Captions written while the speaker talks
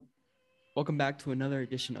Welcome back to another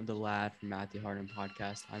edition of the Lad from Matthew Harden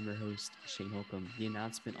podcast. I'm your host, Shane Holcomb. The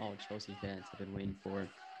announcement all Chelsea fans have been waiting for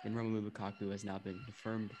in Romelu Lukaku has now been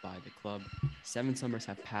confirmed by the club. 7 summers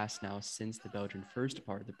have passed now since the Belgian first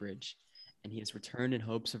departed the bridge, and he has returned in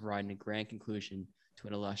hopes of riding a grand conclusion to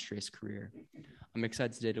an illustrious career. I'm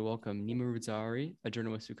excited today to welcome Nima Ruzzari, a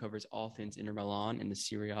journalist who covers all things Inter Milan and the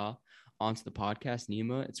Serie A, onto the podcast.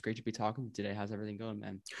 Nima, it's great to be talking to you today. How's everything going,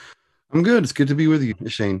 man? I'm good. It's good to be with you,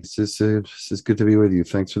 Shane. It's good to be with you.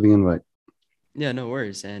 Thanks for the invite. Yeah, no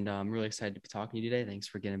worries. And I'm really excited to be talking to you today. Thanks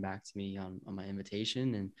for getting back to me on my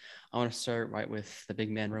invitation. And I want to start right with the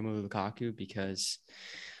big man, Romelu Lukaku, because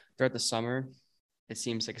throughout the summer, it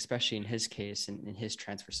seems like, especially in his case, in his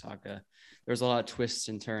transfer saga, there was a lot of twists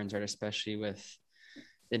and turns, right? Especially with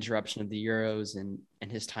the interruption of the Euros and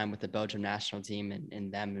his time with the Belgium national team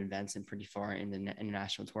and them advancing pretty far in the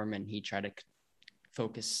international tournament. He tried to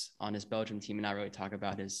focus on his Belgium team and not really talk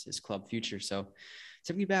about his club future. So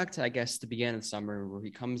take me back to, I guess, the beginning of the summer where he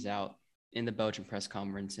comes out in the Belgian press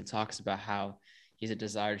conference and talks about how he has a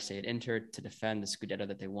desire to stay at Inter to defend the Scudetto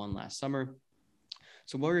that they won last summer.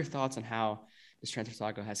 So what are your thoughts on how this transfer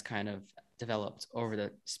saga has kind of developed over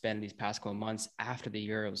the span of these past couple of months after the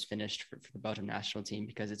Euros finished for the Belgium national team?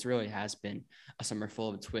 Because it really has been a summer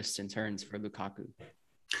full of twists and turns for Lukaku.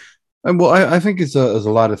 I think there's a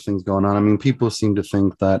lot of things going on. I mean, people seem to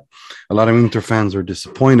think that a lot of Inter fans are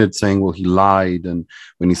disappointed, saying, "Well, he lied," and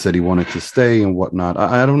when he said he wanted to stay and whatnot.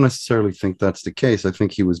 I don't necessarily think that's the case. I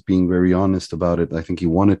think he was being very honest about it. I think he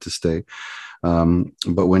wanted to stay.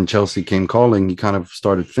 But when Chelsea came calling, he kind of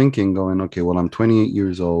started thinking, going, "Okay, well, I'm 28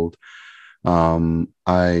 years old.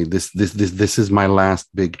 This is my last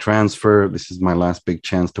big transfer. This is my last big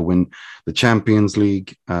chance to win the Champions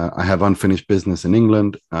League. I have unfinished business in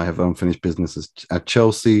England. I have unfinished business at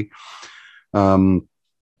Chelsea. um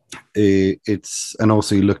it's and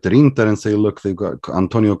also you looked at Inter and say, look, they've got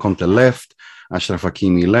Antonio Conte left, Ashraf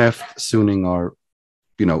Hakimi left, Suning are,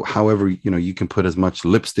 however, you can put as much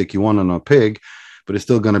lipstick you want on a pig, but it's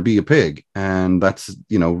still going to be a pig. And that's,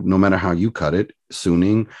 no matter how you cut it,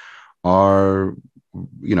 Suning are,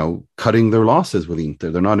 cutting their losses with Inter.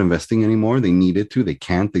 They're not investing anymore. They needed to. They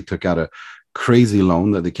can't. They took out a crazy loan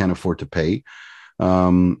that they can't afford to pay.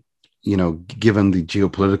 Given the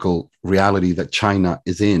geopolitical reality that China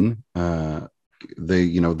is in,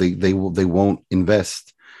 they won't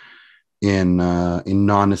invest in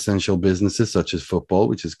non-essential businesses such as football,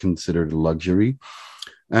 which is considered a luxury.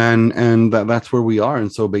 And that's where we are.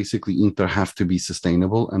 And so basically Inter have to be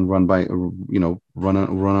sustainable and run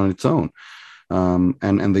on its own.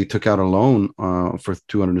 And they took out a loan for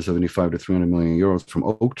 275 to 300 million euros from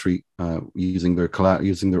Oaktree, using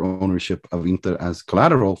their ownership of Inter as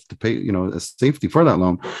collateral to pay, as safety for that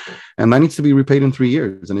loan. And that needs to be repaid in 3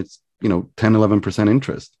 years. And it's, 10-11%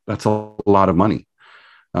 interest. That's a lot of money.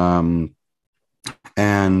 And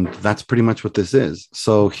that's pretty much what this is.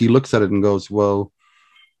 So he looks at it and goes, well,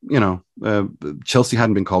 Chelsea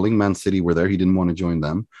hadn't been calling. Man City were there. He didn't want to join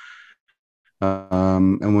them.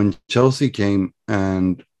 And when Chelsea came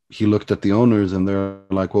and he looked at the owners and they're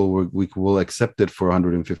like, well, we will accept it for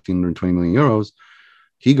 115, 120 million euros.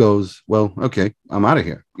 He goes, well, okay, I'm out of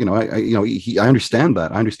here. I understand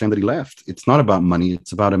that. I understand that he left. It's not about money.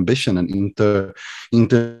 It's about ambition. And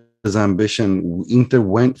Inter's ambition. Inter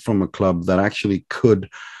went from a club that actually could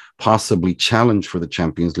possibly challenge for the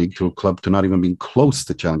Champions League to a club to not even being close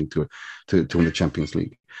to challenging to win the Champions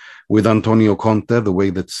League. With Antonio Conte, the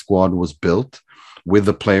way that squad was built, with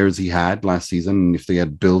the players he had last season, and if they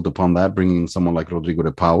had built upon that, bringing in someone like Rodrigo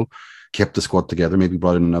de Paul, kept the squad together, maybe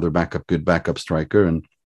brought in another good backup striker, and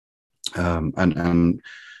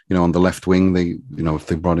on the left wing, if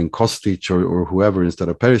they brought in Kostic or whoever instead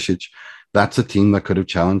of Perisic, that's a team that could have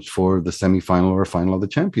challenged for the semi-final or final of the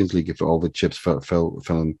Champions League if all the chips fell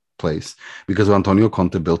in place, because Antonio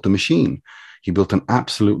Conte built a machine. He built an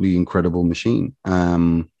absolutely incredible machine.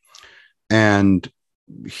 And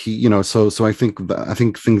he, so I think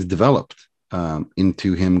things developed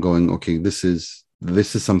into him going, okay, this is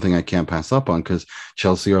something I can't pass up on, because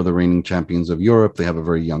Chelsea are the reigning champions of Europe. They have a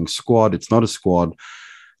very young squad. It's not a squad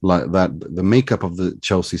like that. The makeup of the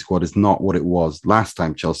Chelsea squad is not what it was last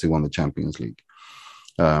time Chelsea won the Champions League.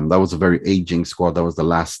 That was a very aging squad. That was the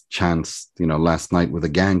last chance, last night with a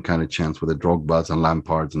gang kind of chance with the Drogbas and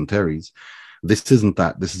Lampards and Terrys. This isn't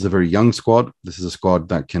that. This is a very young squad. This is a squad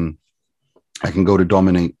that can go to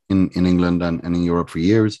dominate in England and in Europe for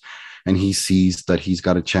years. And he sees that he's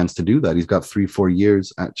got a chance to do that. He's got 3-4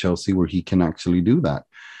 years at Chelsea where he can actually do that.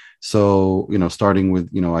 So, starting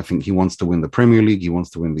with, I think he wants to win the Premier League. He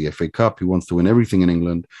wants to win the FA Cup. He wants to win everything in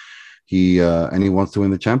England. He wants to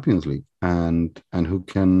win the Champions League, and who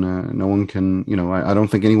can no one can, I don't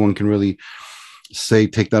think anyone can really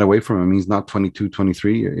take that away from him. He's not 22,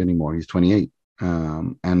 23 anymore. He's 28.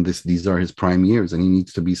 And these are his prime years, and he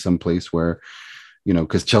needs to be someplace where,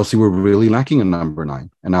 because Chelsea were really lacking a number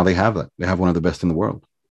 9, and now they have that. They have one of the best in the world.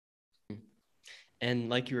 And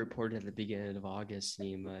like you reported at the beginning of August,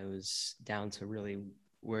 Nima, it was down to really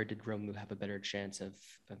where did Romelu have a better chance of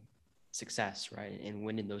success, right? And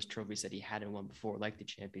winning those trophies that he hadn't won before, like the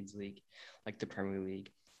Champions League, like the Premier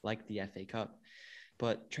League, like the FA Cup.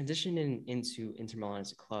 But transitioning into Inter Milan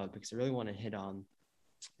as a club, because I really want to hit on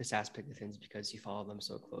this aspect of things because you follow them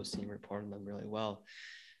so closely and report on them really well.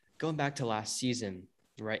 Going back to last season,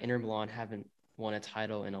 right? Inter Milan haven't won a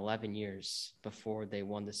title in 11 years before they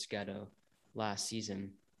won the Scudetto last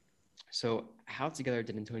season. So how together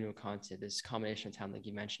did Antonio Conte, this combination of talent like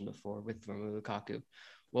you mentioned before with Romelu Lukaku,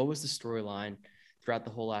 what was the storyline throughout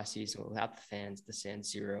the whole last season without the fans, the San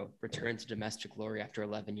Siro, return to domestic glory after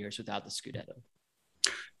 11 years without the Scudetto?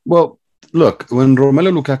 Well, look, when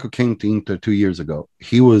Romelu Lukaku came to Inter 2 years ago,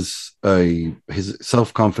 his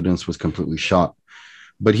self-confidence was completely shot.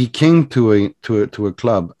 But he came to a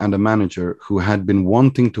club and a manager who had been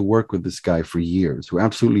wanting to work with this guy for years, who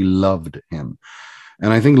absolutely loved him.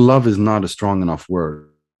 And I think love is not a strong enough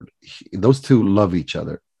word. Those two love each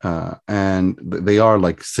other, and they are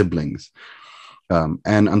like siblings.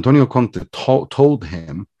 And Antonio Conte told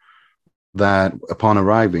him that upon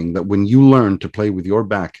arriving, that when you learn to play with your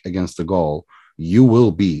back against the goal, you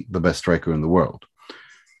will be the best striker in the world.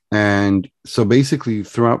 And so basically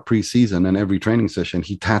throughout preseason and every training session,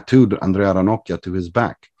 he tattooed Andrea Ranocchia to his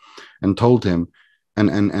back and told him,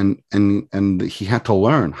 and he had to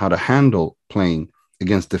learn how to handle playing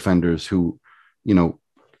against defenders who,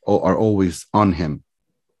 are always on him,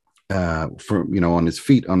 on his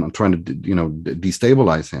feet, on trying to,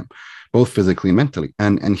 destabilize him, both physically and mentally.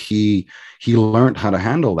 And he learned how to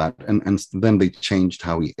handle that. And then they changed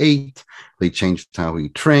how he ate. They changed how he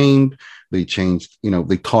trained. They changed,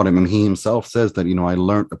 they taught him. And he himself says that, I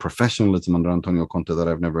learned a professionalism under Antonio Conte that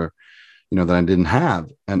I've never, that I didn't have.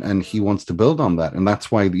 And he wants to build on that. And that's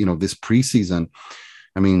why, this preseason,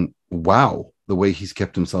 wow, the way he's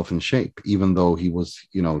kept himself in shape, even though he was,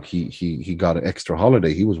 he got an extra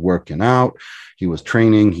holiday. He was working out, he was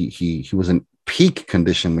training, he was in peak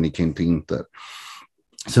condition when he came to Inter,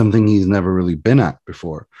 something he's never really been at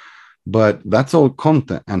before. But that's all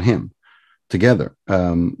Conte and him together.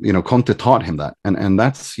 Conte taught him that, and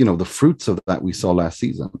that's the fruits of that we saw last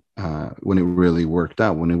season, when it really worked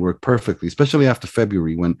out, when it worked perfectly, especially after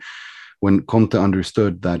February, when Conte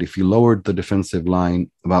understood that if he lowered the defensive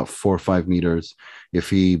line about 4 or 5 meters, if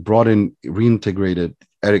he reintegrated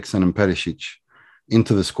Eriksen and Perisic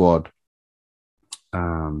into the squad,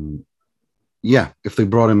 if they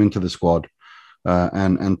brought him into the squad,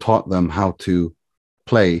 and taught them how to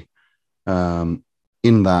play in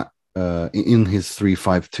that, in his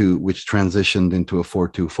 3-5-2, which transitioned into a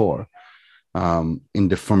 4-2-4,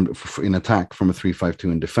 in attack from a 3-5-2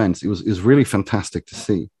 in defense. It was really fantastic to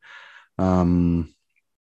see.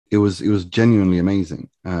 It was genuinely amazing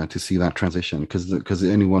to see that transition, because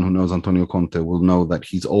anyone who knows Antonio Conte will know that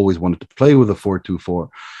he's always wanted to play with a 4-2-4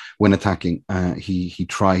 when attacking. He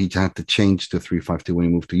had to change to 3-5-2 when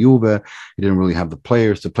he moved to Juve. He didn't really have the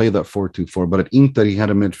players to play that 4-2-4, but at Inter he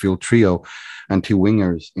had a midfield trio and 2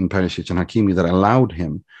 wingers in Perisic and Hakimi that allowed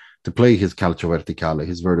him to play his calcio verticale,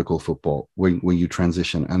 his vertical football, where you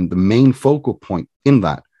transition. And the main focal point in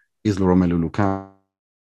that is Romelu Lukaku.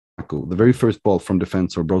 The very first ball from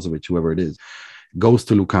defense, or Brozovic, whoever it is, goes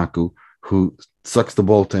to Lukaku, who sucks the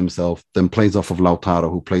ball to himself, then plays off of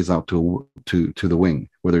Lautaro, who plays out to the wing,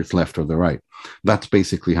 whether it's left or the right. That's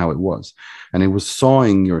basically how it was. And it was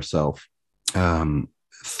sawing yourself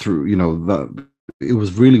through, it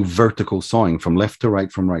was really vertical sawing from left to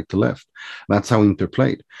right, from right to left. That's how Inter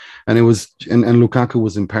played. And it was, and Lukaku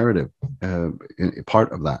was imperative,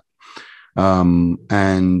 part of that.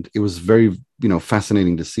 And it was very,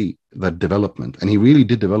 fascinating to see that development. And he really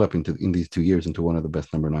did develop in these 2 years into one of the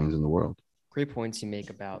best number 9s in the world. Great points you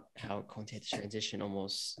make about how Conte had to transition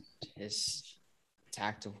almost his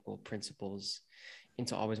tactical principles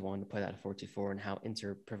into always wanting to play that 4-2-4, and how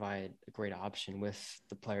Inter provided a great option with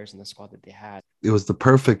the players in the squad that they had. It was the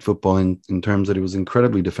perfect football in terms that it was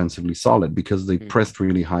incredibly defensively solid, because they pressed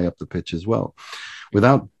really high up the pitch as well.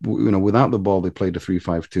 Without the ball, they played a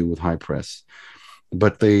 3-5-2 with high press,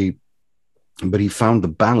 but they but he found the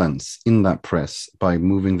balance in that press by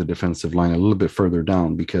moving the defensive line a little bit further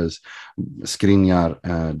down, because Skriniar,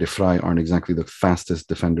 De Vrij aren't exactly the fastest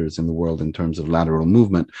defenders in the world in terms of lateral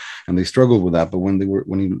movement, and they struggled with that. But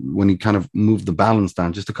when he kind of moved the balance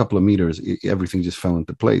down just a couple of meters, everything just fell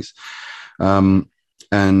into place. And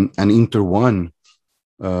Inter won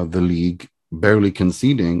the league barely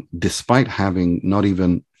conceding, despite having not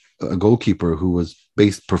even a goalkeeper who was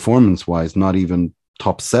based performance-wise not even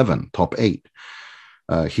top 7, top 8.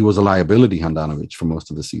 He was a liability, Handanovic, for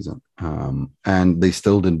most of the season, and they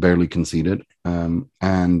still did barely conceded,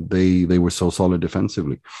 and they were so solid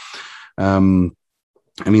defensively. I mean,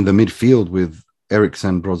 the midfield with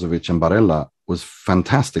Eriksen, Brozovic, and Barella was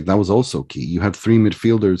fantastic. That was also key. You had 3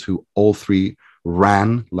 midfielders who all 3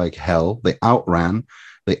 ran like hell. They outran,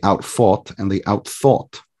 they outfought, and they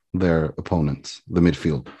outthought their opponents, the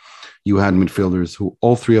midfield. You had midfielders who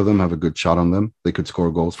all 3 of them have a good shot on them. They could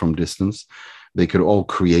score goals from distance. They could all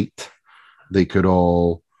create. They could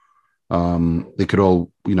all, tackle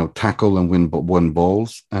and win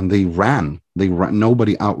balls. And they ran.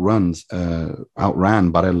 Nobody outran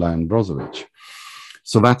Barella and Brozovic.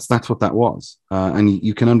 So that's what that was. And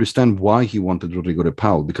you can understand why he wanted Rodrigo de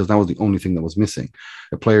Paul, because that was the only thing that was missing.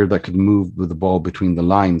 A player that could move with the ball between the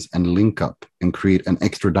lines and link up and create an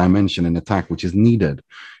extra dimension in attack, which is needed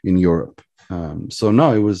in Europe. So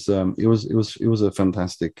no, it was a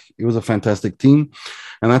fantastic team.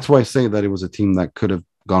 And that's why I say that it was a team that could have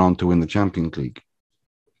gone on to win the Champions League.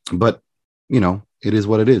 But, it is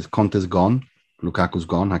what it is. Conte's gone. Lukaku's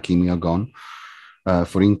gone. Hakimi are gone.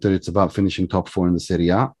 For Inter, it's about finishing top 4 in the Serie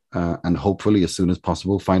A, and hopefully, as soon as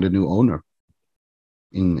possible, find a new owner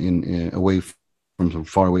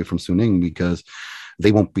far away from Suning, because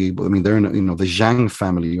they won't be able. I mean, they're the Zhang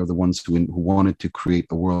family are the ones who wanted to create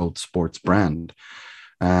a world sports brand,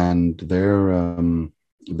 and the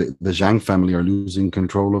Zhang family are losing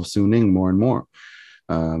control of Suning more and more,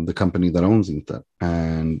 the company that owns Inter,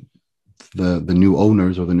 and the new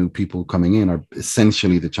owners or the new people coming in are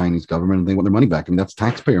essentially the Chinese government, and they want their money back. I mean, that's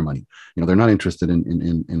taxpayer money. They're not interested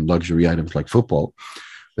in luxury items like football.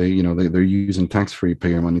 They're using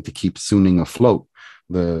taxpayer money to keep Suning afloat,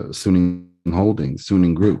 the Suning Holdings,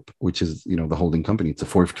 Suning Group, which is the holding company. It's a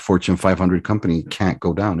Fortune 500 company. It can't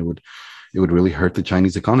go down. It would really hurt the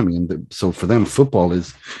Chinese economy, and so for them, football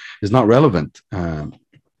is not relevant.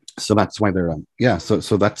 So that's why they're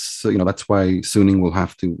So that's that's why Suning will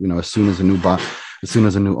have to as soon as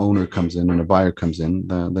a new owner comes in and a buyer comes in,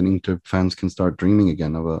 then Inter fans can start dreaming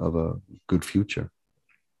again of a good future.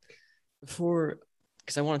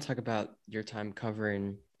 Because I want to talk about your time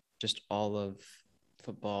covering just all of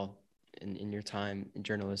football in your time in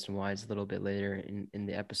journalism wise a little bit later in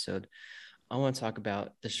the episode. I want to talk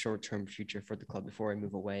about the short-term future for the club before I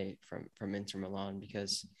move away from Inter Milan,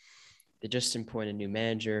 because they just appointed a new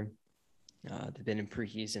manager. They've been in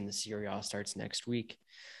preseason. The Serie A starts next week.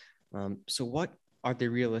 So what are the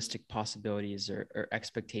realistic possibilities or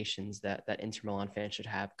expectations that Inter Milan fans should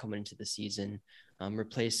have coming into the season,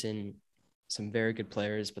 replacing some very good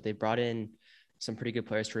players, but they brought in some pretty good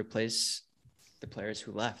players to replace the players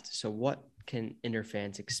who left. So what can Inter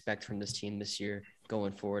fans expect from this team this year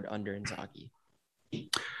going forward under Inzaghi?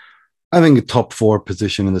 I think a top 4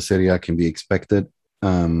 position in the Serie A can be expected.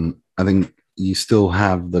 I think you still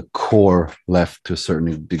have the core left to a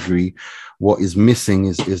certain degree. What is missing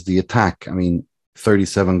is the attack. I mean,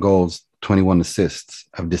 37 goals, 21 assists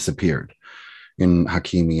have disappeared in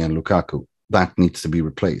Hakimi and Lukaku. That needs to be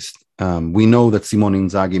replaced. We know that Simone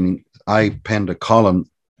Inzaghi, I penned a column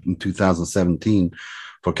in 2017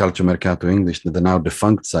 for Calciomercato English, the now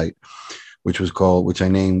defunct site, which I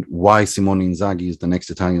named "Why Simone Inzaghi is the next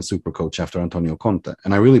Italian super coach after Antonio Conte."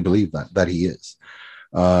 And I really believe that he is.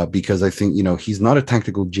 Because I think, he's not a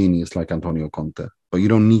tactical genius like Antonio Conte, but you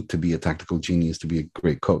don't need to be a tactical genius to be a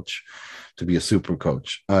great coach, to be a super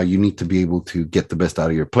coach. You need to be able to get the best out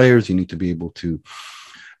of your players. You need to be able to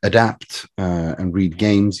adapt and read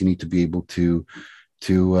games. You need to be able to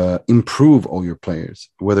improve all your players,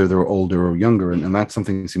 whether they're older or younger. And that's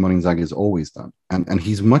something Simone Inzaghi has always done. And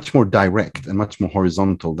he's much more direct and much more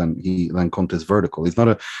horizontal than Conte's vertical.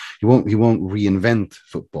 He won't reinvent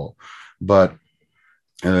football, but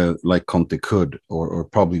like Conte could, or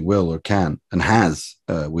probably will, or can, and has,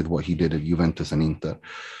 with what he did at Juventus and Inter,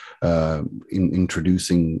 in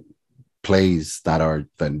introducing plays that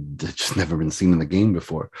just never been seen in the game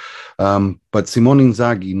before. But Simone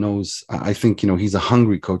Inzaghi knows. I think he's a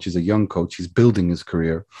hungry coach. He's a young coach. He's building his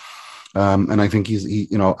career, and I think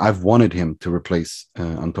I've wanted him to replace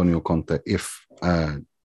Antonio Conte if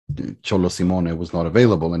Cholo Simone was not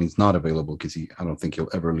available, and he's not available because I don't think he'll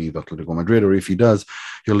ever leave Atletico Madrid, or if he does,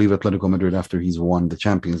 he'll leave Atletico Madrid after he's won the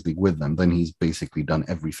Champions League with them. Then he's basically done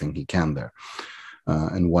everything he can there,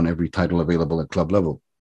 and won every title available at club level.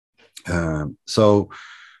 So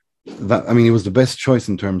that, I mean, he was the best choice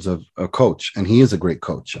in terms of a coach, and he is a great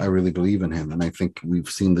coach. I really believe in him, and I think we've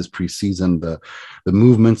seen this preseason, the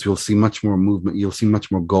movements. You'll see much more movement. You'll see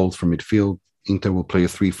much more goals from midfield. Inter will play a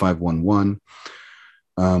 3-5-1-1.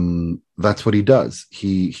 That's what he does.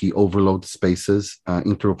 He overloads spaces.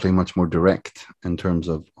 Inter will play much more direct in terms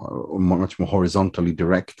of much more horizontally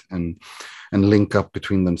direct, and link up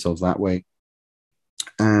between themselves that way.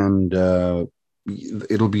 And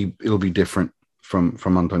it'll be different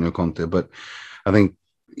from Antonio Conte, but I think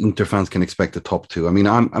Inter fans can expect the top two. I mean,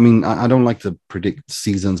 I don't like to predict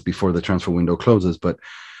seasons before the transfer window closes, but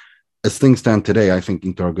as things stand today, I think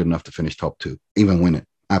Inter are good enough to finish top two, even win it.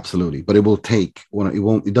 Absolutely. But it will take,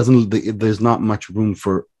 there's not much room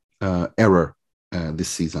for error this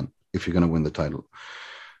season if you're going to win the title.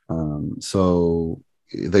 So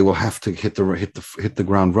they will have to hit the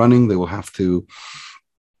ground running. They will have to,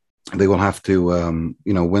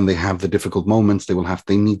 when they have the difficult moments,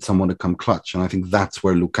 they need someone to come clutch. And I think that's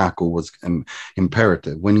where Lukaku was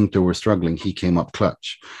imperative. When Inter were struggling, he came up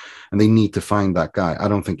clutch. And they need to find that guy. I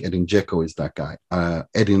don't think Edin Dzeko is that guy.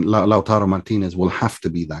 Lautaro Martinez will have to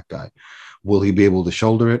be that guy. Will he be able to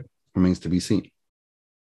shoulder it? Remains to be seen.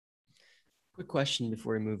 Quick question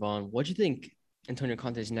before we move on. What do you think Antonio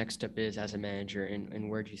Conte's next step is as a manager, and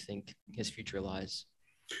where do you think his future lies?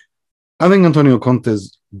 I think Antonio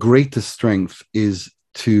Conte's greatest strength is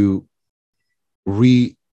to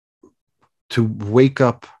wake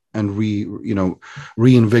up and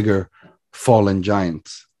reinvigor fallen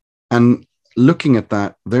giants. And looking at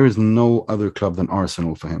that, there is no other club than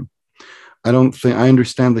Arsenal for him. I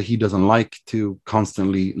understand that he doesn't like to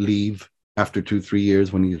constantly leave after 2-3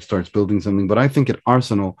 years when he starts building something. But I think at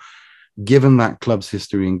Arsenal, given that club's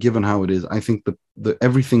history and given how it is, I think the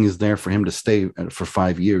everything is there for him to stay for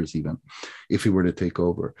 5 years, even if he were to take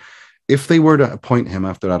over. If they were to appoint him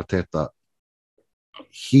after Arteta,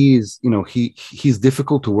 he's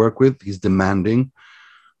difficult to work with. He's demanding.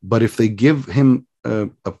 But if they give him a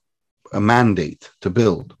mandate to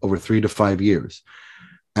build over 3 to 5 years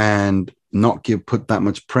and not put that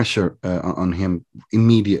much pressure on him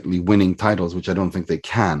immediately winning titles, which I don't think they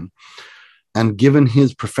can, and given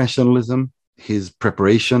his professionalism, his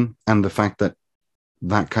preparation, and the fact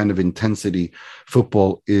that kind of intensity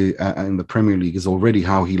football in the Premier League is already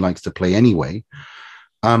how he likes to play anyway,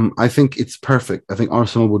 I think it's perfect. I think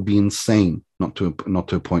Arsenal would be insane not to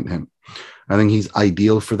appoint him. I think he's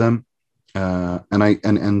ideal for them.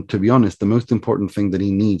 And to be honest, the most important thing that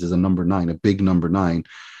he needs is a number 9, a big number 9,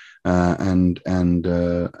 and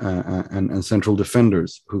central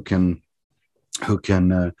defenders who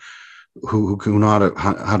know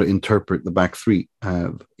how to interpret the back three.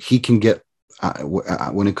 He can get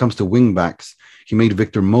when it comes to wing backs. He made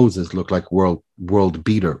Victor Moses look like world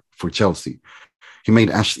beater for Chelsea. He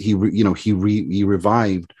made he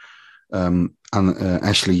revived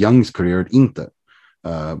Ashley Young's career at Inter.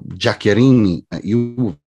 Giaccherini at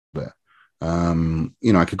Juve.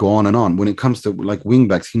 I could go on and on. When it comes to like wing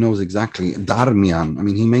backs, he knows exactly. Darmian, I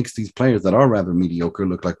mean, he makes these players that are rather mediocre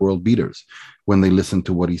look like world beaters when they listen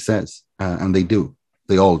to what he says, and they do.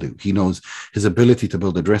 They all do. He knows his ability to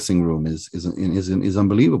build a dressing room is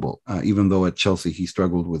unbelievable. Even though at Chelsea he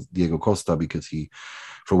struggled with Diego Costa because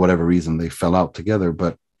for whatever reason, they fell out together.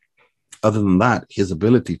 But other than that, his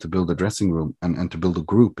ability to build a dressing room and to build a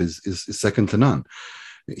group is second to none.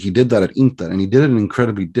 He did that at Inter, and he did it in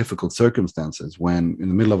incredibly difficult circumstances when, in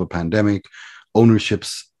the middle of a pandemic,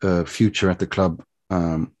 ownership's future at the club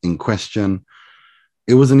in question.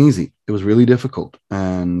 It wasn't easy. It was really difficult,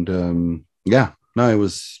 and he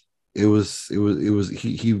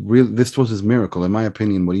really. This was his miracle, in my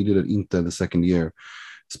opinion. What he did at Inter the second year,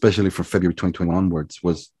 especially from February 2021 onwards,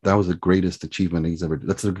 was the greatest achievement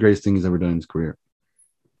that's the greatest thing he's ever done in his career.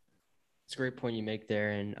 It's a great point you make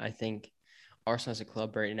there. And I think Arsenal as a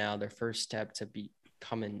club right now, their first step to be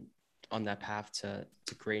coming on that path to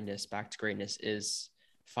greatness, back to greatness, is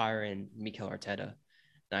firing Mikel Arteta.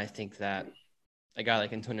 And I think that a guy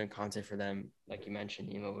like Antonio Conte for them, like you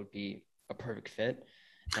mentioned, would be a perfect fit.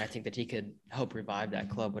 And I think that he could help revive that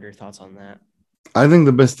club. What are your thoughts on that? I think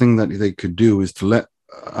the best thing that they could do is to let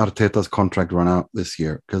Arteta's contract run out this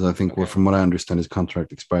year, because I think, from what I understand, his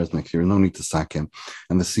contract expires next year. No need to sack him,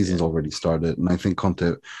 and the season's already started. And I think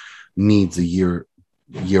Conte needs a year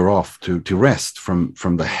off to rest from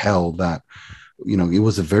the hell that it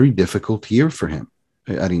was a very difficult year for him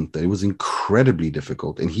at Inter. It was incredibly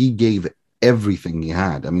difficult, and he gave everything he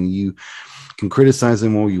had. I mean, you can criticize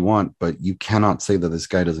him all you want, but you cannot say that this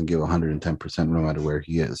guy doesn't give 110% no matter where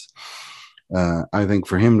he is. I think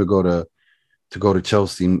for him to go to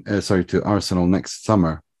Chelsea, to Arsenal next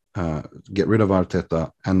summer, get rid of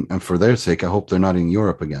Arteta, and for their sake, I hope they're not in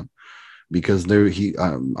Europe again, because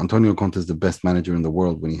Antonio Conte is the best manager in the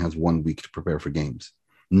world when he has 1 week to prepare for games.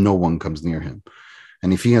 No one comes near him,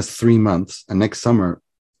 and if he has 3 months, and next summer,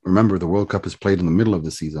 remember the World Cup is played in the middle of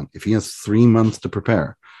the season. If he has 3 months to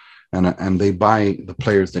prepare, and they buy the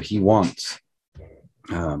players that he wants.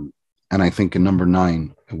 And I think a number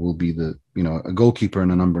 9 will be a goalkeeper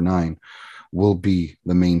and a number 9 will be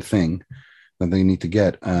the main thing that they need to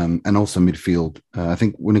get. And also midfield. I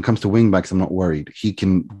think when it comes to wing backs, I'm not worried. He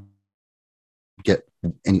can get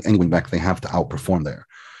any wing back they have to outperform there.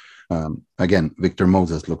 Again, Victor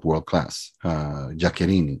Moses looked world class.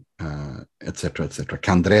 Giaccherini, etc., etc.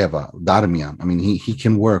 Candreva, Darmian. I mean, he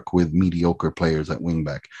can work with mediocre players at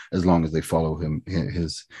wingback as long as they follow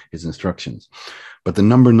his instructions. But the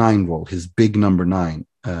number 9 role, his big number 9,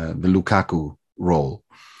 the Lukaku role,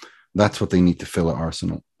 that's what they need to fill at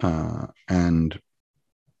Arsenal. And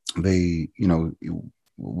they,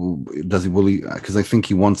 will he? Because I think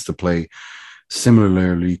he wants to play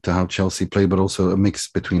similarly to how Chelsea played, but also a mix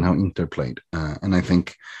between how Inter played. And I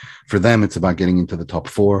think for them, it's about getting into the top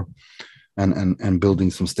 4 and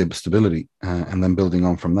building some stability and then building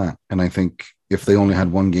on from that. And I think if they only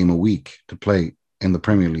had 1 game a week to play in the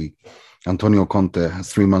Premier League, Antonio Conte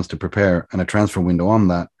has 3 months to prepare and a transfer window on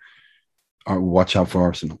that. Watch out for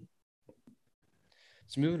Arsenal.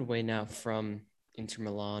 So moving away now from Inter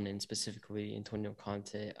Milan and specifically Antonio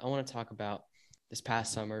Conte, I want to talk about this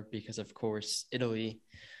past summer because, of course, Italy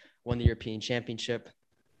won the European Championship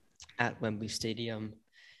at Wembley Stadium.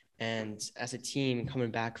 And as a team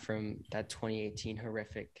coming back from that 2018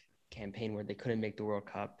 horrific campaign where they couldn't make the World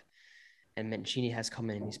Cup, and Mancini has come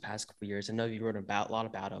in these past couple of years. I know you wrote a lot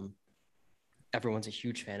about him. Everyone's a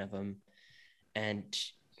huge fan of him. And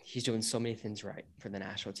he's doing so many things right for the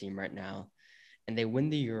national team right now. And they win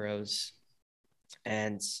the Euros.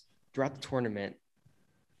 And throughout the tournament,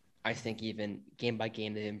 I think even game by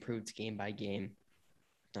game, they improved game by game.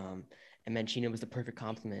 And Mancini was the perfect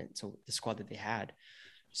complement to the squad that they had.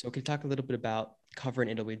 So can you talk a little bit about covering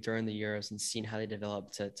Italy during the Euros and seeing how they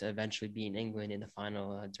developed to eventually be in England in the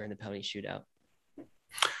final during the penalty shootout?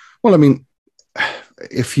 Well, I mean,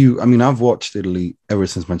 I've watched Italy ever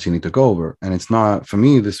since Mancini took over, and it's not, for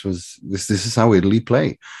me, this is how Italy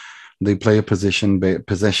play. They play a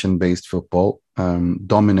possession-based football,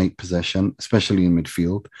 dominate possession, especially in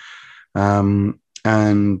midfield.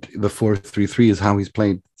 And the 4-3-3 is how he's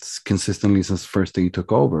played consistently since the first day he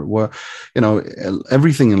took over. Well,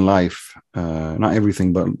 everything in life, not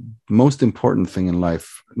everything, but most important thing in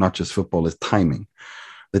life, not just football, is timing.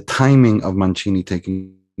 The timing of Mancini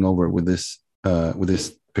taking over with this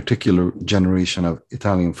particular generation of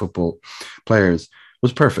Italian football players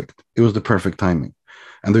was perfect. It was the perfect timing.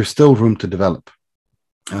 And there's still room to develop.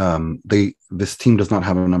 This team does not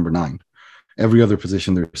have a number 9. Every other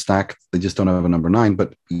position they're stacked. They just don't have a number 9.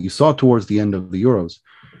 But you saw towards the end of the Euros,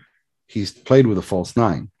 he's played with a false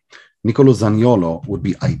 9. Nicolo Zaniolo would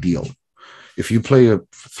be ideal. If you play a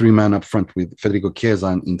 3-man up front with Federico Chiesa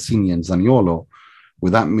and Insigne and Zaniolo,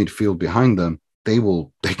 with that midfield behind them, they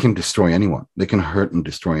can destroy anyone. They can hurt and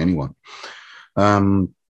destroy anyone.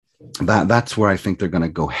 That's where I think they're going to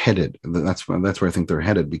go headed. That's where I think they're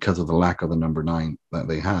headed because of the lack of the number 9 that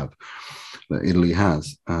they have, that Italy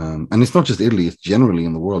has. And it's not just Italy, it's generally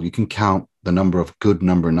in the world. You can count the number of good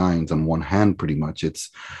number 9s on one hand, pretty much.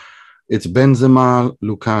 It's Benzema,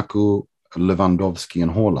 Lukaku, Lewandowski,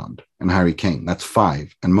 and Haaland, and Harry Kane. That's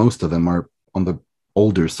 5. And most of them are on the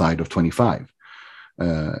older side of 25.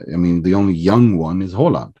 The only young one is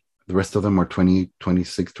Haaland. The rest of them are 20,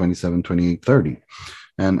 26, 27, 28, 30.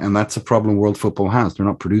 And that's a problem world football has. They're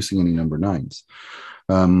not producing any number 9s.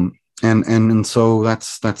 And so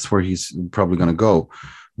that's where he's probably going to go.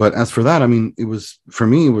 But as for that, it was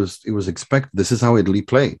expected. This is how Italy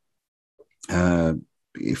play.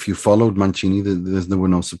 If you followed Mancini, there were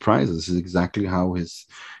no surprises. This is exactly how his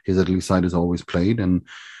Italy side has always played. And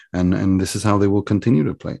this is how they will continue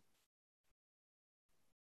to play.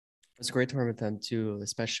 It's a great tournament with them too,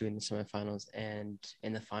 especially in the semifinals and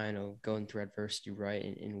in the final, going through adversity, right,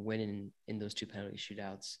 and winning in those 2 penalty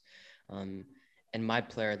shootouts. And my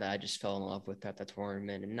player that I just fell in love with at that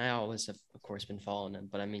tournament, and I always have, of course, been following him,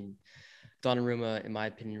 but Donnarumma, in my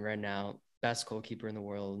opinion, right now, best goalkeeper in the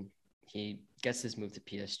world. He gets his move to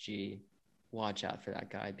PSG. Watch out for that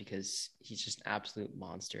guy because he's just an absolute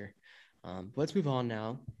monster. But let's move on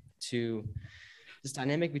now to this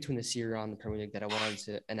dynamic between the Serie A and the Premier League that I wanted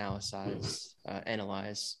to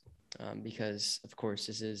analyze, because of course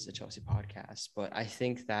this is a Chelsea podcast, but I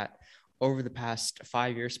think that over the past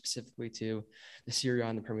 5 years specifically too, the Serie A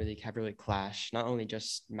and the Premier League have really clashed, not only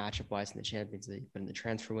just matchup wise in the Champions League, but in the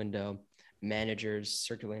transfer window, managers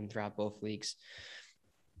circulating throughout both leagues.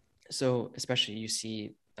 So especially you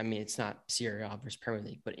see, I mean, it's not Serie A versus Premier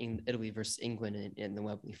League, but in Italy versus England in the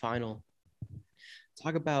Wembley final.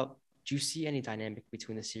 Talk about, do you see any dynamic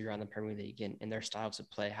between the Serie A and the Premier League and their styles of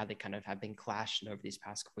play, how they kind of have been clashing over these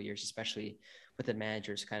past couple of years, especially with the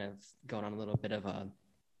managers kind of going on a little bit of a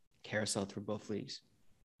carousel through both leagues?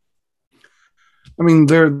 I mean,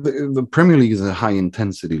 the Premier League is a high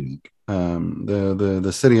intensity league.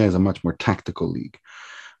 The Serie A is a much more tactical league,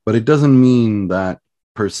 but it doesn't mean that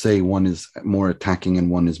per se one is more attacking and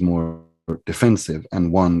one is more defensive,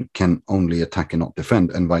 and one can only attack and not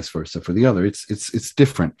defend, and vice versa for the other. It's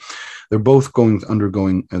different. They're both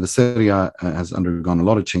undergoing. The Serie A has undergone a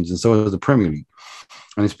lot of changes, and so has the Premier League,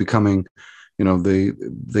 and it's becoming.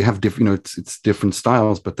 They have different. It's different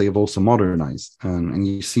styles, but they have also modernized, and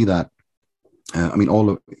you see that. I mean,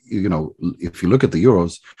 if you look at the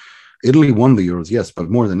Euros, Italy won the Euros, yes, but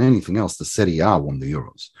more than anything else, the Serie A won the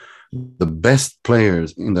Euros. The best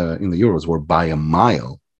players in the Euros were by a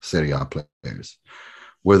mile Serie A players,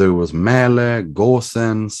 whether it was Mele,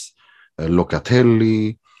 Gosens,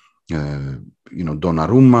 Locatelli,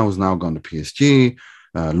 Donnarumma, who's now gone to PSG,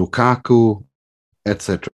 Lukaku,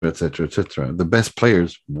 etc., etc., etc. The best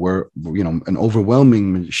players were, an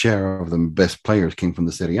overwhelming share of the best players came from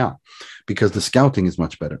the Serie A, because the scouting is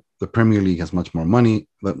much better. The Premier League has much more money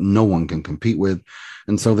that no one can compete with,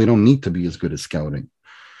 and so they don't need to be as good at scouting,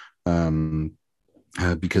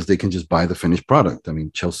 because they can just buy the finished product. I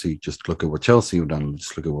mean, Chelsea, just look at what Chelsea have done.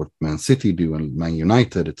 Just look at what Man City do and Man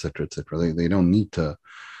United, etc., etc. They don't need to.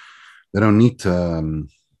 They don't need to.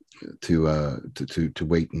 To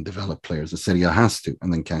wait and develop players. The Serie A has to,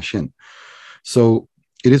 and then cash in. So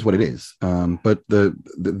it is what it is. But the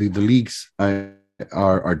leagues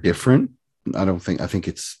are different. I think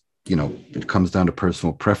it's, it comes down to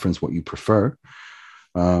personal preference, what you prefer.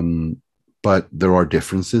 But there are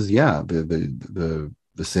differences. Yeah, the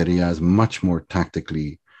Serie A is much more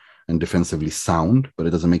tactically and defensively sound, but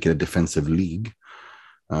it doesn't make it a defensive league.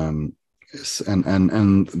 The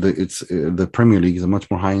Premier League is a much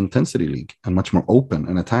more high intensity league and much more open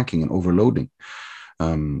and attacking and overloading,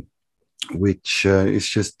 which is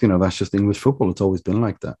just, that's just English football. It's always been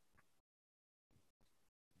like that.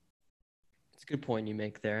 It's a good point you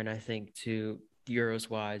make there. And I think too, Euros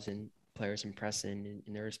wise and players impressing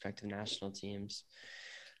in their respective national teams,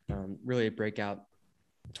 really a breakout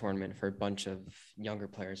tournament for a bunch of younger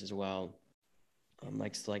players as well.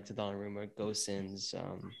 Like the Donnarumma, Gosens,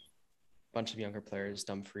 bunch of younger players,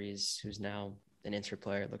 Dumfries, who's now an Inter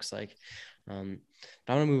player, it looks like. But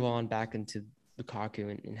I want to move on back into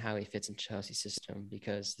Lukaku and how he fits in Chelsea's system,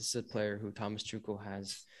 because this is a player who Thomas Tuchel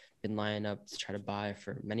has been lining up to try to buy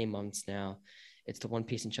for many months now. It's the one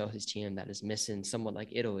piece in Chelsea's team that is missing. Somewhat like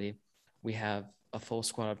Italy, we have a full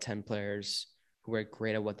squad of 10 players who are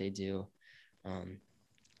great at what they do,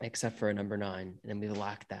 except for a number 9. And we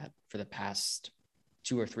lacked that for the past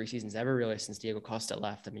 2 or 3 seasons ever, really, since Diego Costa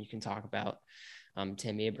left. I mean, you can talk about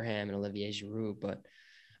Tammy Abraham and Olivier Giroud, but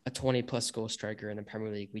a 20-plus goal striker in the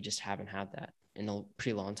Premier League, we just haven't had that in a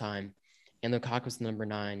pretty long time. And Lukaku's the number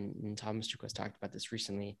 9, and Thomas Tuchel has talked about this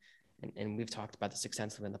recently, and we've talked about this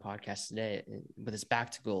extensively in the podcast today, with his back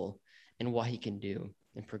to goal and what he can do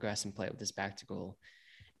and progress and play with his back to goal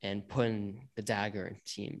and putting the dagger in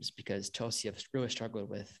teams, because Chelsea have really struggled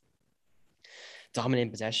with dominating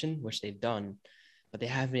possession, which they've done, but they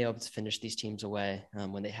haven't been able to finish these teams away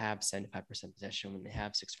when they have 75% possession, when they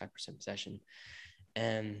have 65% possession.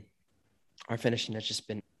 And our finishing has just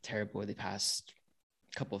been terrible the past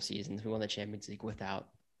couple of seasons. We won the Champions League without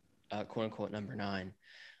quote-unquote number 9.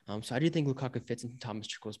 So I do think Lukaku fits into Thomas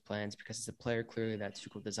Tuchel's plans, because it's a player clearly that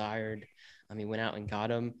Tuchel desired. He went out and got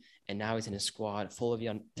him, and now he's in a squad full of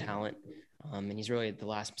young talent. And he's really the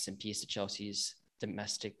last missing piece to Chelsea's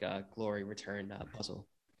domestic glory return puzzle.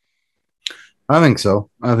 I think so.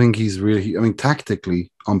 I think he's really,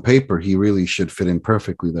 tactically, on paper, he really should fit in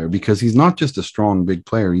perfectly there, because he's not just a strong, big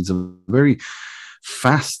player. He's a very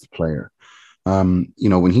fast player. When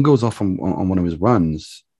he goes off on one of his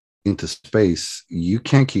runs into space, you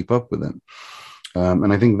can't keep up with him.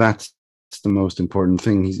 And I think that's the most important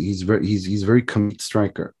thing. He's very complete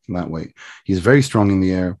striker in that way. He's very strong in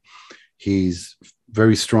the air. He's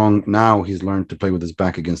very strong now. He's learned to play with his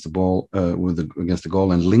back against the ball, against the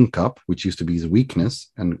goal, and link up, which used to be his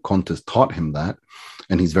weakness. And Conte's taught him that,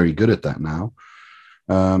 and he's very good at that now.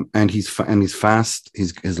 And he's fast.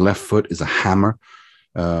 His left foot is a hammer.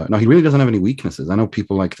 Now he really doesn't have any weaknesses. I know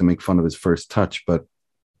people like to make fun of his first touch, but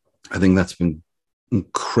I think that's been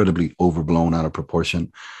incredibly overblown out of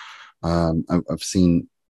proportion. I've seen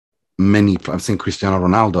Cristiano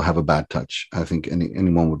Ronaldo have a bad touch. I think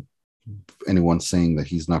anyone saying that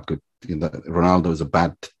he's not good, that Ronaldo is a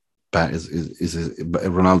bad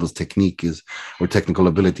Ronaldo's technique or technical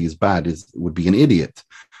ability is bad would be an idiot,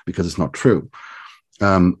 because it's not true.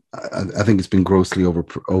 I think it's been grossly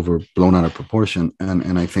overblown out of proportion,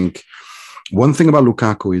 and I think one thing about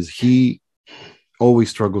Lukaku is he always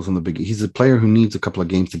struggles in the beginning. He's a player who needs a couple of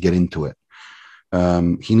games to get into it.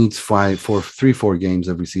 He needs 3-4 games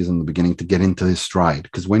every season in the beginning to get into his stride,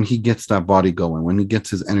 because when he gets that body going, when he gets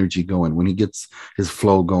his energy going, when he gets his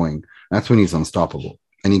flow going, that's when he's unstoppable.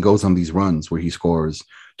 And he goes on these runs where he scores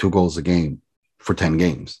 2 goals a game for 10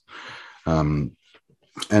 games.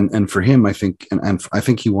 And for him, I think, and I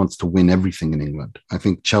think he wants to win everything in England. I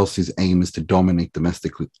think Chelsea's aim is to dominate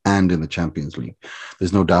domestically and in the Champions League.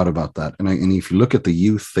 There's no doubt about that. And if you look at the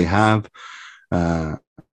youth they have,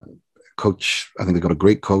 coach, I think they got a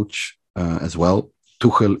great coach as well.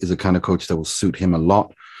 Tuchel is a kind of coach that will suit him a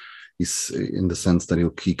lot. He's in the sense that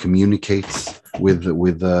he communicates with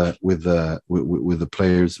the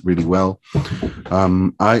players really well.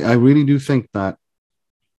 I really do think that.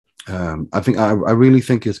 I really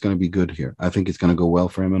think it's going to be good here. I think it's going to go well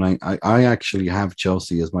for him, and I actually have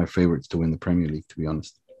Chelsea as my favorites to win the Premier League, to be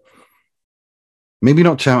honest. Maybe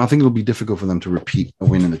not. I think it'll be difficult for them to repeat a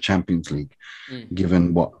win in the Champions League,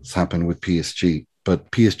 given what's happened with PSG.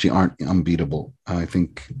 But PSG aren't unbeatable. I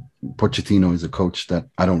think Pochettino is a coach that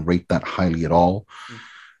I don't rate that highly at all.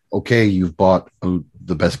 Okay, you've bought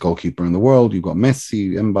the best goalkeeper in the world. You've got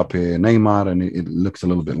Messi, Mbappe, Neymar, and it looks a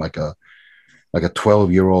little bit like a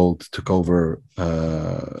 12-year-old took over,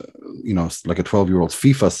 like a 12-year-old's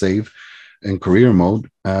FIFA save in career mode.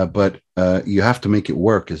 But you have to make it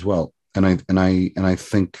work as well. And I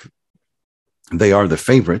think they are the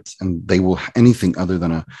favorites, and they will anything other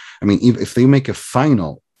than if they make a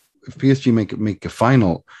final, if PSG make a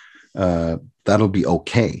final, that'll be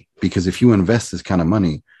okay, because if you invest this kind of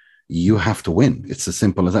money, you have to win. It's as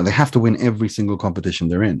simple as that. They have to win every single competition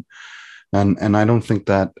they're in. And I don't think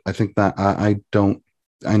that. I think that I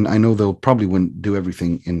know they'll probably do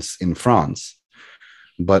everything in France,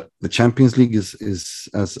 but the Champions League is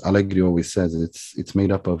as Allegri always says, it's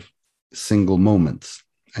made up of single moments,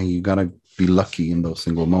 and you gotta be lucky in those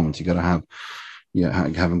single moments. You gotta have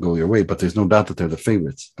them go your way. But there's no doubt that they're the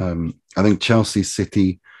favorites. I think Chelsea,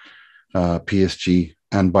 City, PSG,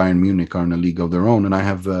 and Bayern Munich are in a league of their own, and I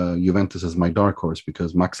have Juventus as my dark horse,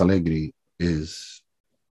 because Max Allegri is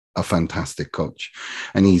a fantastic coach,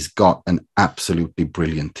 and he's got an absolutely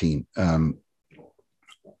brilliant team. And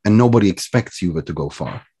nobody expects Juve to go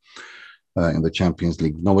far in the Champions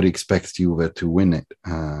League. Nobody expects Juve to win it.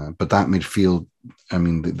 But that midfield,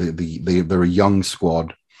 they're a young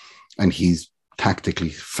squad, and he's tactically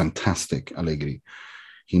fantastic. Allegri,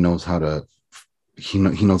 he knows how to. He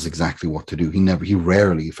knows exactly what to do. He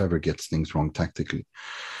rarely, if ever, gets things wrong tactically.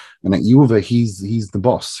 And at Juve, he's the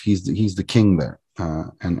boss. He's the king there.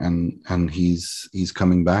 And he's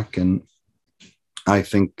coming back, and I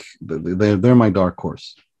think they're my dark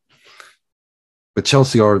horse. But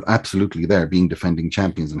Chelsea are absolutely there, being defending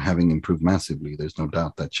champions and having improved massively. There's no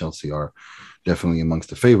doubt that Chelsea are definitely amongst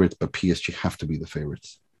the favorites, but PSG have to be the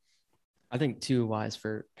favorites. I think too wise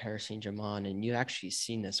for Paris Saint-Germain, and you've actually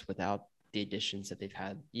seen this without the additions that they've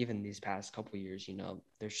had, even these past couple of years.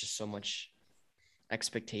 There's just so much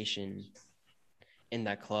expectation in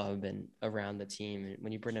that club and around the team. And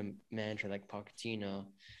when you bring a manager like Pochettino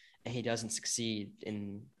and he doesn't succeed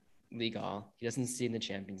in Liga, he doesn't succeed in the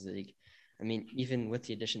Champions League. Even with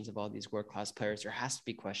the additions of all these world-class players, there has to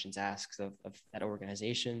be questions asked of that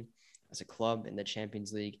organization as a club in the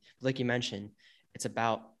Champions League. But like you mentioned, it's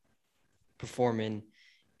about performing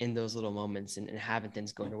in those little moments and having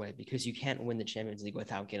things go your way, because you can't win the Champions League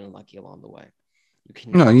without getting lucky along the way.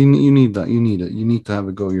 You need that. You need it. You need to have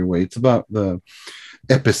it go your way. It's about the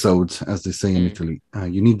episodes, as they say in Italy.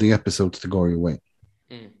 You need the episodes to go your way.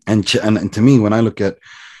 And to me, when I look at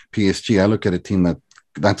PSG, I look at a team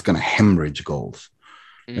that's going to hemorrhage goals.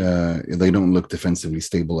 They don't look defensively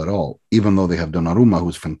stable at all, even though they have Donnarumma,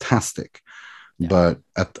 who's fantastic. Yeah. But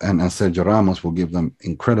Sergio Ramos will give them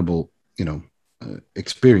incredible,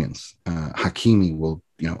 experience. Hakimi will,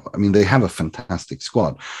 they have a fantastic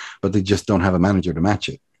squad, but they just don't have a manager to match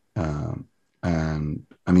it. And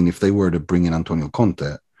if they were to bring in Antonio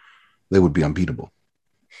Conte, they would be unbeatable.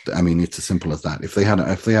 It's as simple as that. If they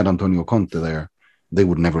had Antonio Conte there, they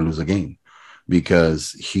would never lose a game,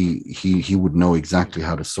 because he would know exactly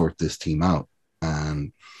how to sort this team out,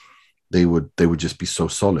 and they would just be so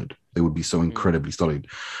solid. They would be so incredibly solid.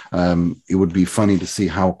 It would be funny to see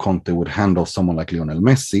how Conte would handle someone like Lionel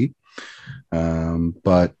Messi,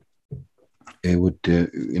 but it would,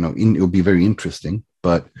 it would be very interesting.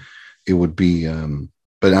 But it would be,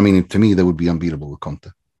 but I mean, to me, they would be unbeatable with Conte.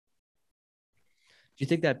 Do you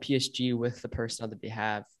think that PSG, with the personnel that they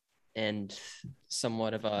have and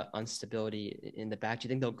somewhat of a instability in the back, do you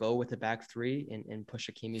think they'll go with the back three and push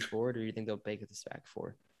Hakimi forward, or do you think they'll bake with this back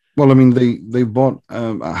four? Well, I mean, they bought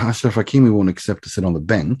Ashraf Hakimi won't accept to sit on the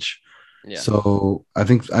bench, Yeah. so I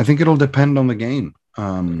think it'll depend on the game.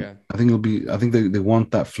 Okay. I think they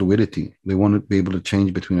want that fluidity. They want to be able to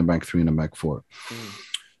change between a back three and a back four.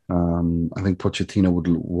 I think Pochettino would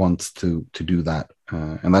want to do that,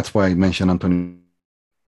 and that's why I mentioned Antonio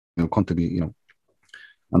Conte.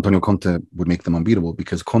 Antonio Conte would make them unbeatable,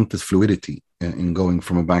 because Conte's fluidity in going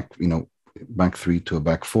from a back three to a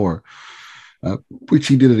back four, which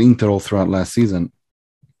he did at Inter all throughout last season.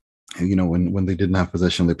 When they didn't have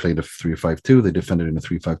possession, they played a 3-5-2. They defended in a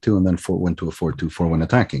 3-5-2, and then went to a 4-2-4 when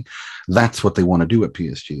attacking. That's what they want to do at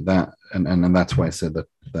PSG. And that's why I said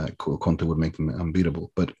that Conte would make them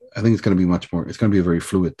unbeatable. But I think it's going to be much more. It's going to be a very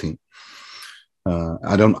fluid team.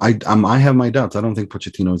 I have my doubts. I don't think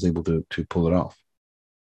Pochettino is able to pull it off.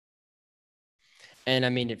 And I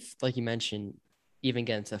mean, if, like you mentioned, even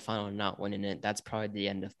getting to the final and not winning it, that's probably the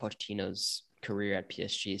end of Pochettino's career at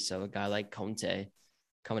PSG. So a guy like Conte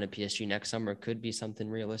coming to PSG next summer could be something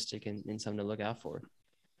realistic and something to look out for.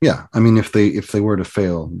 Yeah, I mean, if they were to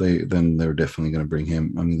fail, then they're definitely going to bring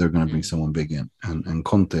him. I mean, they're going to bring someone big in, and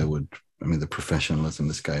Conte would. I mean, the professionalism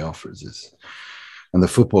this guy offers and the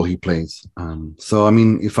football he plays. So I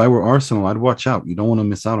mean, if I were Arsenal, I'd watch out. You don't want to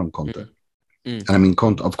miss out on Conte. And I mean,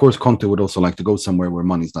 of course, Conte would also like to go somewhere where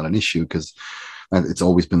money's not an issue, because it's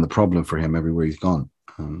always been the problem for him everywhere he's gone.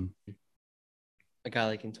 A guy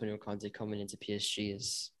like Antonio Conte coming into PSG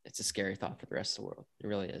it's a scary thought for the rest of the world. It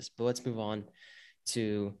really is. But let's move on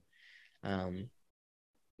to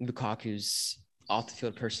Lukaku's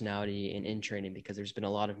off-the-field personality and in training, because there's been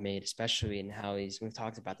a lot of made, especially in how we've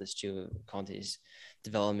talked about this too, Conte's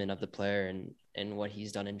development of the player and what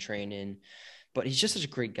he's done in training. But he's just such a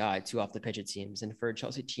great guy too off the pitch, it seems. And for a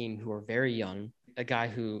Chelsea team who are very young, a guy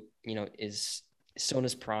who, is still in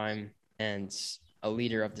his prime and a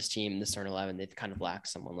leader of this team in the starting 11, they've kind of lacked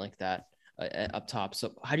someone like that up top.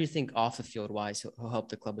 So how do you think off the field wise he'll help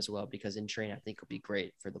the club as well? Because in training, I think he'll be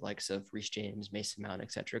great for the likes of Reece James, Mason Mount,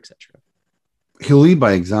 et cetera, et cetera. He'll lead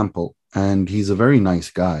by example, and he's a very nice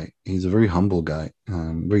guy. He's a very humble guy,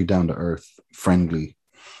 very down to earth, friendly,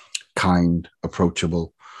 kind,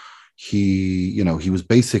 approachable. He was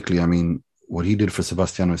basically, I mean, what he did for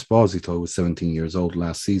Sebastiano Esposito, was 17 years old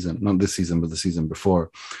last season, not this season, but the season before,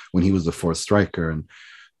 when he was the fourth striker, and,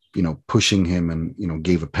 pushing him and,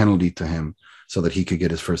 gave a penalty to him so that he could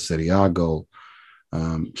get his first Serie A goal.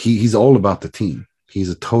 He's all about the team. He's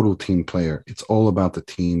a total team player. It's all about the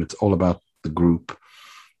team. It's all about the group.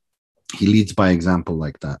 He leads by example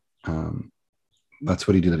like that. That's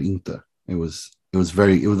what he did at Inter.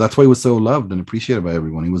 That's why he was so loved and appreciated by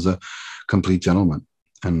everyone. He was a complete gentleman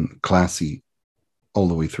and classy all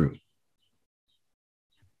the way through.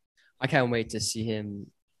 I can't wait to see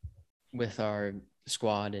him with our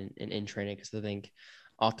squad and in training, because I think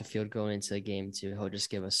off the field going into the game too, he'll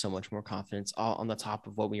just give us so much more confidence all on the top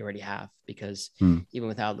of what we already have. Because even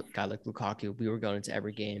without a guy like Lukaku, we were going into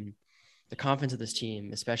every game. The confidence of this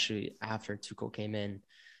team, especially after Tuchel came in,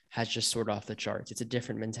 has just soared off the charts. It's a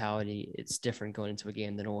different mentality. It's different going into a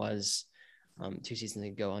game than it was 2 seasons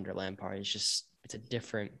ago under Lampard. It's a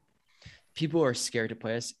different. People are scared to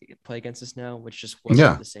play against us now, which just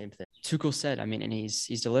wasn't the same thing. Tuchel said, I mean, and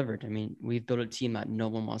he's delivered. I mean, we've built a team that no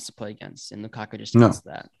one wants to play against, and Lukaku just does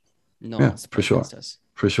that. No one wants to play against us.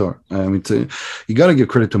 For sure. I mean, you got to give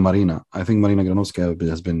credit to Marina. I think Marina Granovska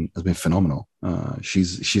has been phenomenal.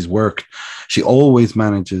 She's worked. She always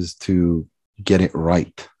manages to get it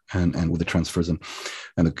right, and with the transfers and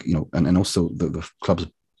also the club's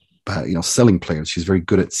selling players. She's very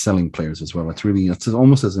good at selling players as well. It's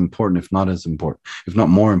almost as important, if not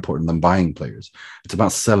more important than buying players. It's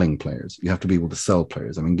about selling players. You have to be able to sell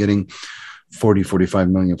players. I mean, getting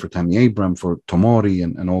 40-45 million for Tammy Abraham, for Tomori,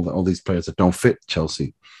 and all these players that don't fit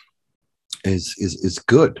Chelsea is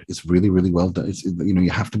good. It's really, really well done.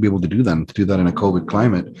 You have to be able to do that, and to do that in a COVID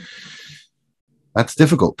climate. That's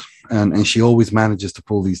difficult, and she always manages to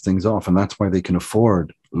pull these things off, and that's why they can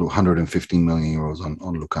afford 115 million euros on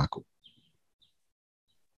Lukaku.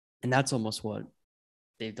 And that's almost what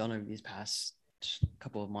they've done over these past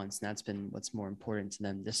couple of months, and that's been what's more important to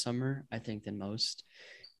them this summer, I think, than most.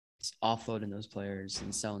 It's offloading those players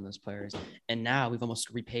and selling those players. And now we've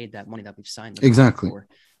almost repaid that money that we've signed them Exactly. for,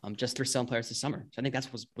 just through selling players this summer. So I think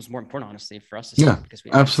that's was more important, honestly, for us to Yeah, see, because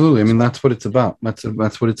we absolutely. I mean, that's what it's about. That's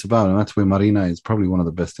what it's about, and that's why Marina is probably one of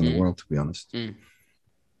the best in the world, to be honest.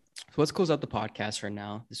 So let's close out the podcast right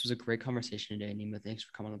now. This was a great conversation today, Nima. Thanks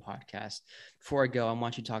for coming on the podcast. Before I go, I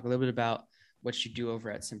want you to talk a little bit about what you do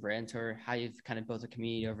over at Simbrantor, how you've kind of built a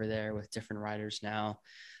community over there with different writers now,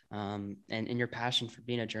 and your passion for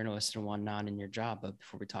being a journalist and whatnot in your job. But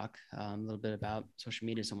before we talk a little bit about social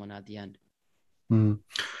media and whatnot at the end.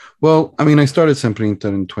 Well, I mean, I started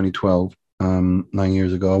Simbrantor in 2012, 9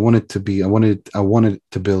 years ago. I wanted to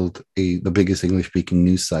build the biggest English-speaking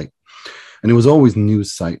news site. And it was always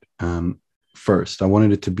news site first. I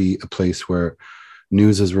wanted it to be a place where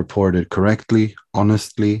news is reported correctly,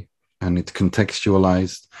 honestly, and it's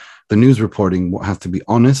contextualized. The news reporting has to be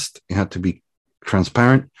honest. It had to be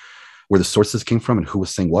transparent, where the sources came from and who was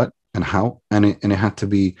saying what and how. And it had to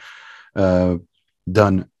be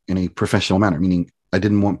done in a professional manner, meaning I'd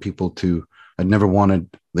never wanted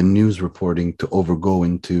the news reporting to overgo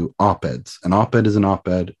into op-eds. An op-ed is an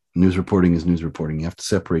op-ed. News reporting is news reporting. You have to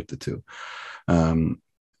separate the two.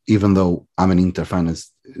 Even though I'm an Inter fan,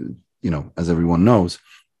 as everyone knows,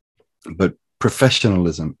 but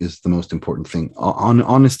professionalism is the most important thing.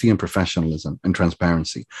 Honesty and professionalism and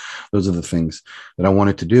transparency. Those are the things that I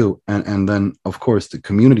wanted to do. And then, of course, the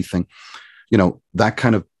community thing,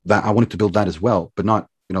 that I wanted to build that as well, but not,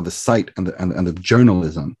 the site and the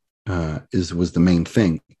journalism was the main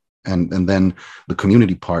thing. And then the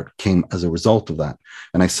community part came as a result of that.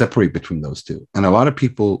 And I separate between those two. And a lot of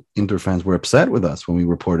people, Inter fans, were upset with us when we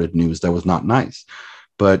reported news that was not nice.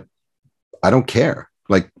 But I don't care.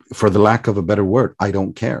 Like, for the lack of a better word, I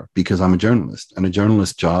don't care, because I'm a journalist. And a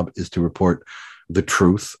journalist's job is to report the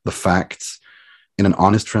truth, the facts, in an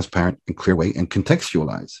honest, transparent, and clear way, and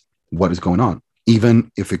contextualize what is going on,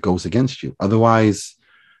 even if it goes against you. Otherwise,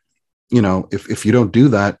 if you don't do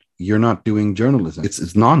that, you're not doing journalism.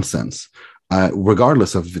 It's nonsense.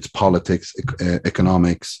 Regardless of if it's politics,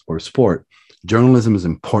 economics, or sport, journalism is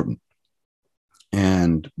important.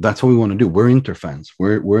 And that's what we want to do. We're Inter fans.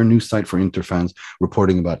 We're a news site for Inter fans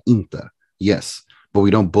reporting about Inter. Yes, but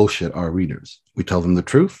we don't bullshit our readers. We tell them the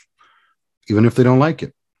truth, even if they don't like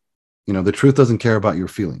it. The truth doesn't care about your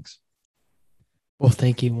feelings. Well,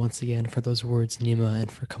 thank you once again for those words, Nima,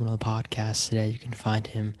 and for coming on the podcast today. You can find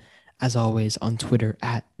him, as always, on Twitter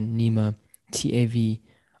at Nima, TAVROOD.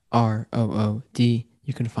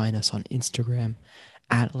 You can find us on Instagram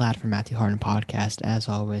at Lad for Matthew Harden Podcast. As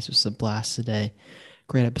always, it was a blast today.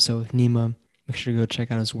 Great episode with Nima. Make sure to go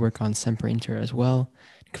check out his work on Simbrantor as well.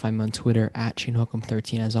 You can find me on Twitter at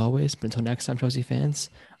ShaneHolcomb13 as always. But until next time, Chelsea fans,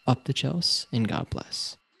 up the Chelsea, and God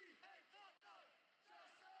bless.